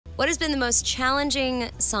What has been the most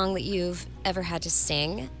challenging song that you've ever had to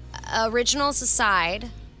sing? Originals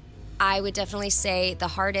aside, I would definitely say the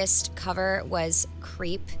hardest cover was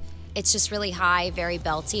Creep. It's just really high, very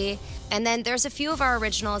belty. And then there's a few of our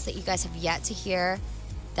originals that you guys have yet to hear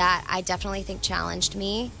that I definitely think challenged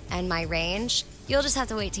me and my range. You'll just have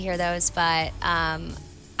to wait to hear those, but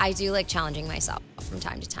I do like challenging myself from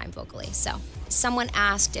time to time vocally. So someone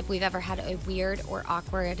asked if we've ever had a weird or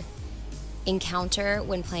awkward encounter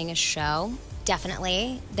when playing a show.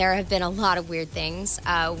 Definitely. There have been a lot of weird things.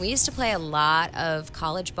 We used to play a lot of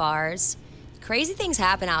college bars. Crazy things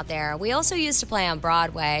happen out there. We also used to play on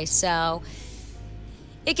Broadway, so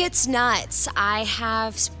it gets nuts. I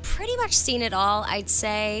have pretty much seen it all, I'd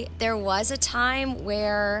say. There was a time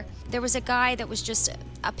where there was a guy that was just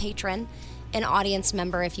a patron, an audience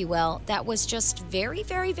member, if you will, that was just very,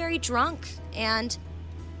 very, very drunk and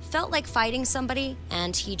felt like fighting somebody,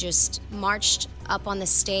 and he just marched up on the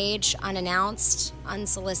stage unannounced,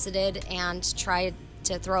 unsolicited, and tried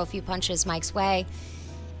to throw a few punches Mike's way.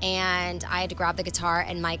 And I had to grab the guitar,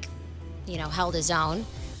 and Mike, held his own,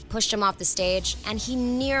 pushed him off the stage, and he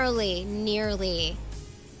nearly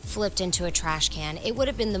flipped into a trash can. It would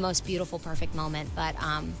have been the most beautiful, perfect moment, but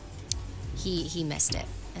he missed it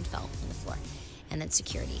and fell on the floor. And then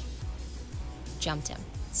security jumped him.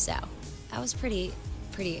 So that was pretty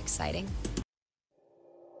exciting.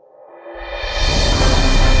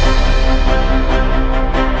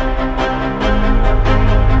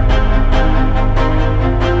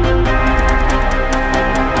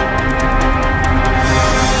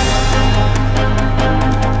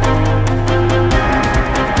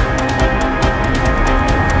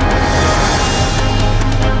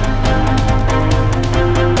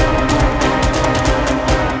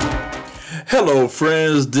 Hello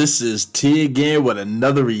friends, this is T again with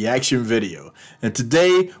another reaction video, and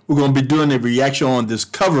today we're going to be doing a reaction on this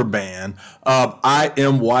cover band of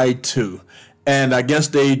IMY2, and I guess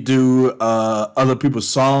they do other people's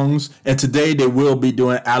songs, and today they will be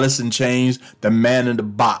doing Alice in Chains, The Man in the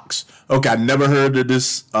Box. Okay, I never heard of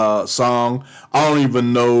this song. I don't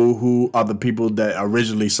even know who are the people that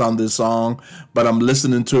originally sung this song, but I'm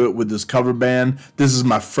listening to it with this cover band. This is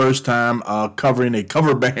my first time covering a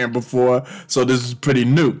cover band before, so this is pretty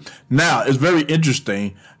new. Now, it's very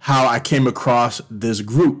interesting how I came across this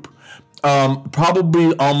group.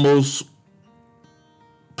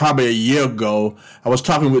 Probably a year ago, I was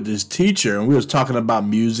talking with this teacher, and we was talking about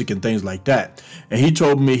music and things like that. And he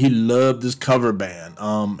told me he loved this cover band,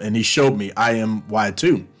 and he showed me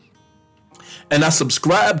IMY2. And I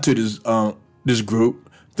subscribed to this group,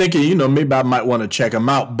 thinking, maybe I might want to check them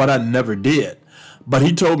out, but I never did. But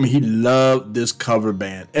he told me he loved this cover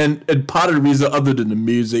band. And part of the reason, other than the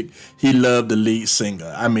music, he loved the lead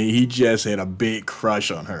singer. I mean, he just had a big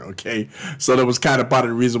crush on her, okay? So that was kind of part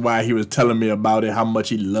of the reason why he was telling me about it, how much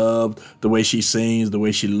he loved the way she sings, the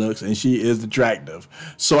way she looks, and she is attractive.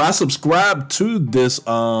 So I subscribed to this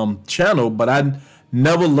channel, but I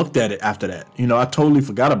never looked at it after that. I totally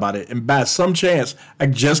forgot about it. And by some chance, I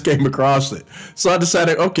just came across it. So I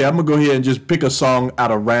decided, okay, I'm going to go ahead and just pick a song out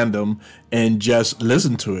of random and just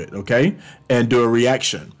listen to it, okay? And do a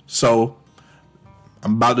reaction. So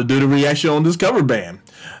I'm about to do the reaction on this cover band.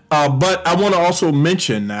 But I want to also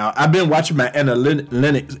mention now, I've been watching my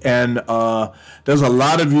analytics, and there's a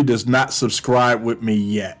lot of you that's not subscribed with me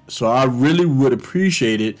yet. So I really would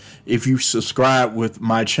appreciate it if you subscribe with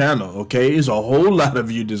my channel, okay? There's a whole lot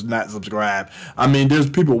of you that's not subscribed. I mean, there's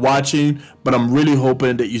people watching, but I'm really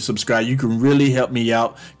hoping that you subscribe. You can really help me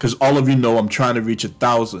out, because all of you know I'm trying to reach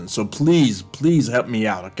 1,000. So please help me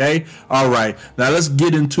out, okay? All right, now let's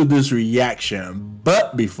get into this reaction.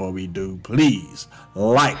 But before we do, please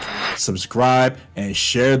like, subscribe, and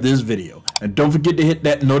share this video. And don't forget to hit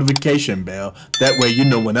that notification bell. That way you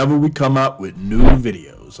know whenever we come out with new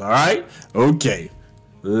videos. All right? Okay,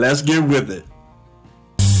 let's get with it.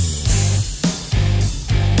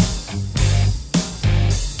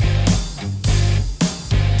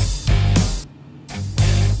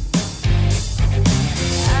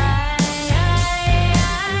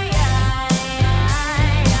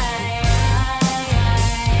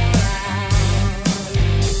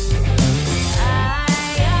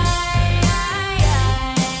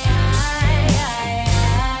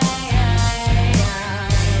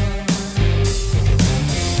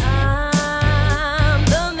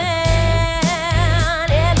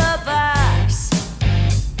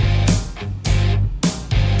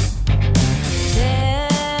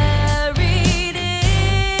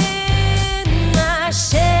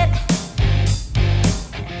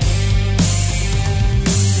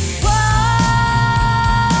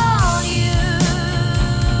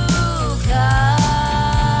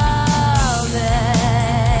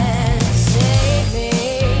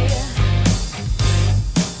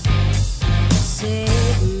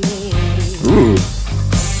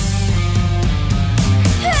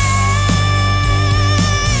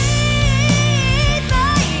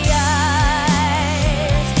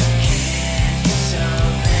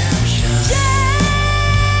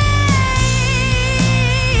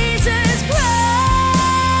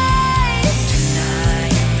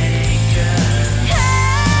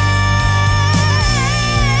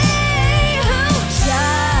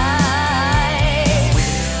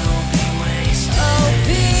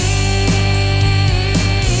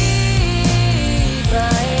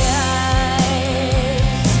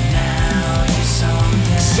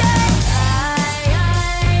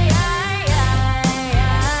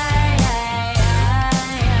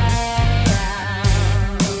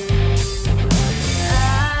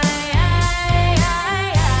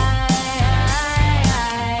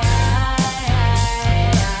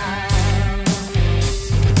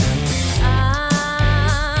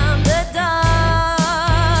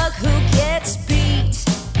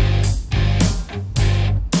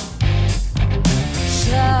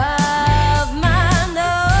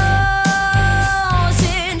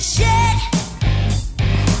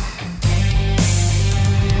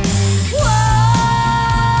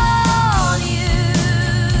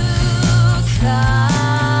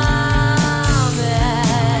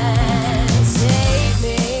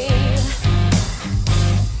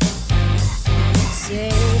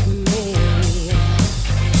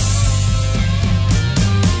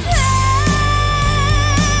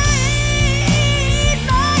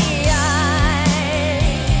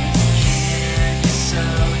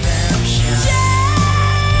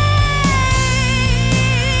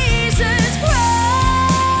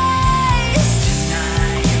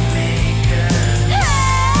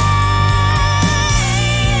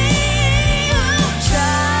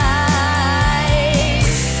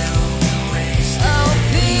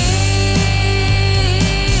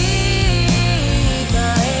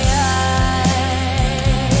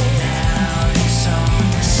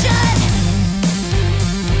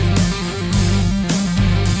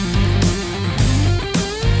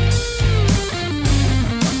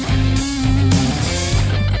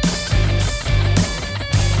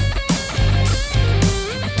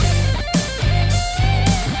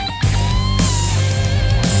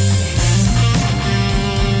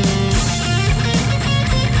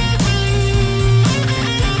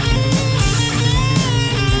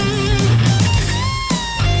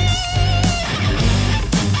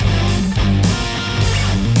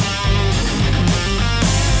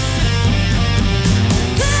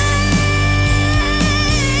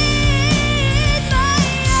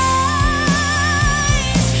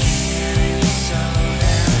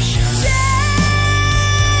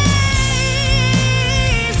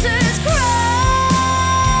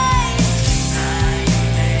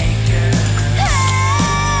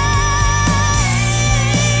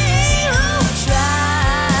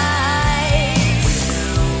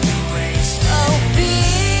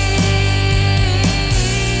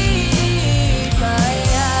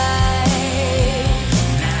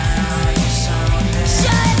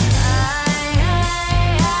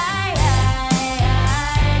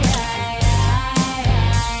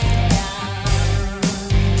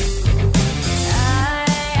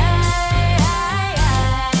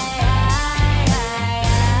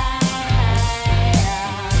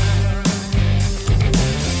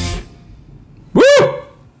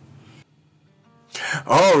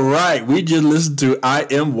 All right, we just listened to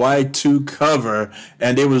IMY2 cover,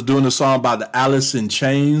 and they was doing a song by the Alice in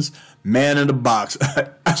Chains, Man in the Box.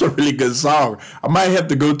 That's a really good song. I might have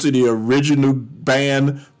to go to the original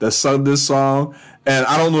band that sung this song, and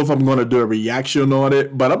I don't know if I'm going to do a reaction on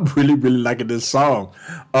it, but I'm really, really liking this song.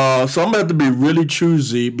 So I'm going to have to be really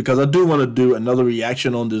choosy because I do want to do another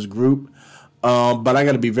reaction on this group. But I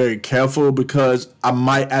got to be very careful because I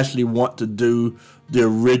might actually want to do the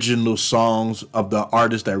original songs of the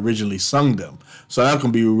artist that originally sung them. So that's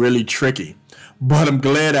going to be really tricky. But I'm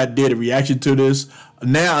glad I did a reaction to this.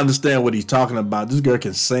 Now I understand what he's talking about. This girl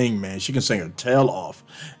can sing, man. She can sing her tail off.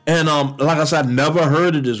 And like I said, I've never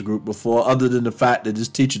heard of this group before other than the fact that this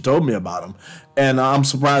teacher told me about them. And I'm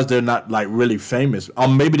surprised they're not like really famous.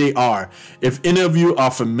 Maybe they are. If any of you are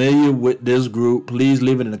familiar with this group, please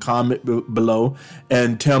leave it in the comment below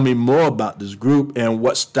and tell me more about this group and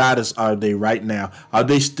what status are they right now. Are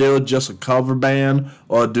they still just a cover band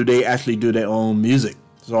or do they actually do their own music?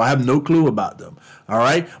 So I have no clue about them. All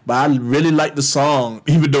right. But I really like the song,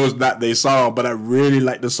 even though it's not their song, but I really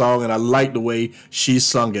like the song and I like the way she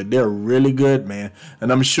sung it. They're really good, man.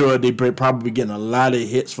 And I'm sure they probably getting a lot of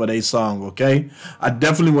hits for their song. OK, I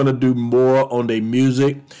definitely want to do more on their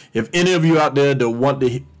music. If any of you out there that want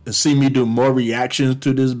to see me do more reactions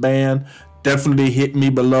to this band, definitely hit me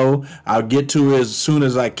below. I'll get to it as soon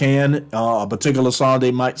as I can, a particular song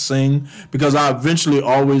they might sing, because I eventually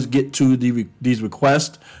always get to these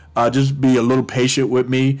requests. Just be a little patient with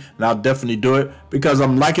me, and I'll definitely do it because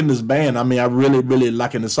I'm liking this band. I mean, I really, really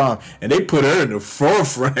liking the song, and they put her in the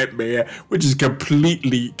forefront, man, which is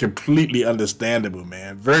completely understandable,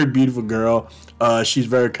 man. Very beautiful girl. She's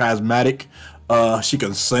very charismatic. She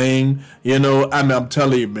can sing. You know, I mean, I'm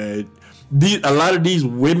telling you, man. A lot of these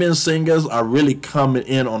women singers are really coming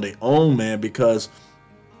in on their own, man, because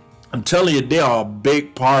I'm telling you, they are a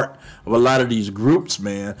big part of a lot of these groups,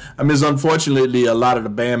 man. I mean, it's unfortunately a lot of the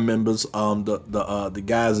band members, the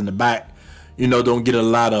guys in the back, you know, don't get a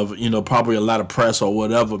lot of, you know, probably a lot of press or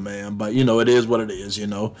whatever, man. But, you know, it is what it is, you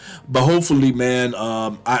know. But hopefully, man,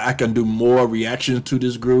 I can do more reactions to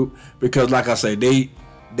this group because, like I say,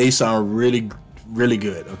 they sound really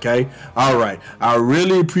good. Okay, all right, I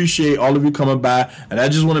really appreciate all of you coming by, and I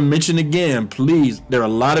just want to mention again, please, there are a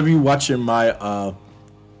lot of you watching my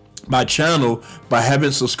my channel but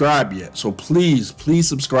haven't subscribed yet, so please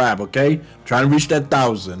subscribe. Okay, I'm trying to reach that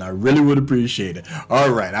 1,000. I really would appreciate it. All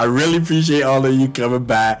right, I really appreciate all of you coming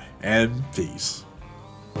by, and peace.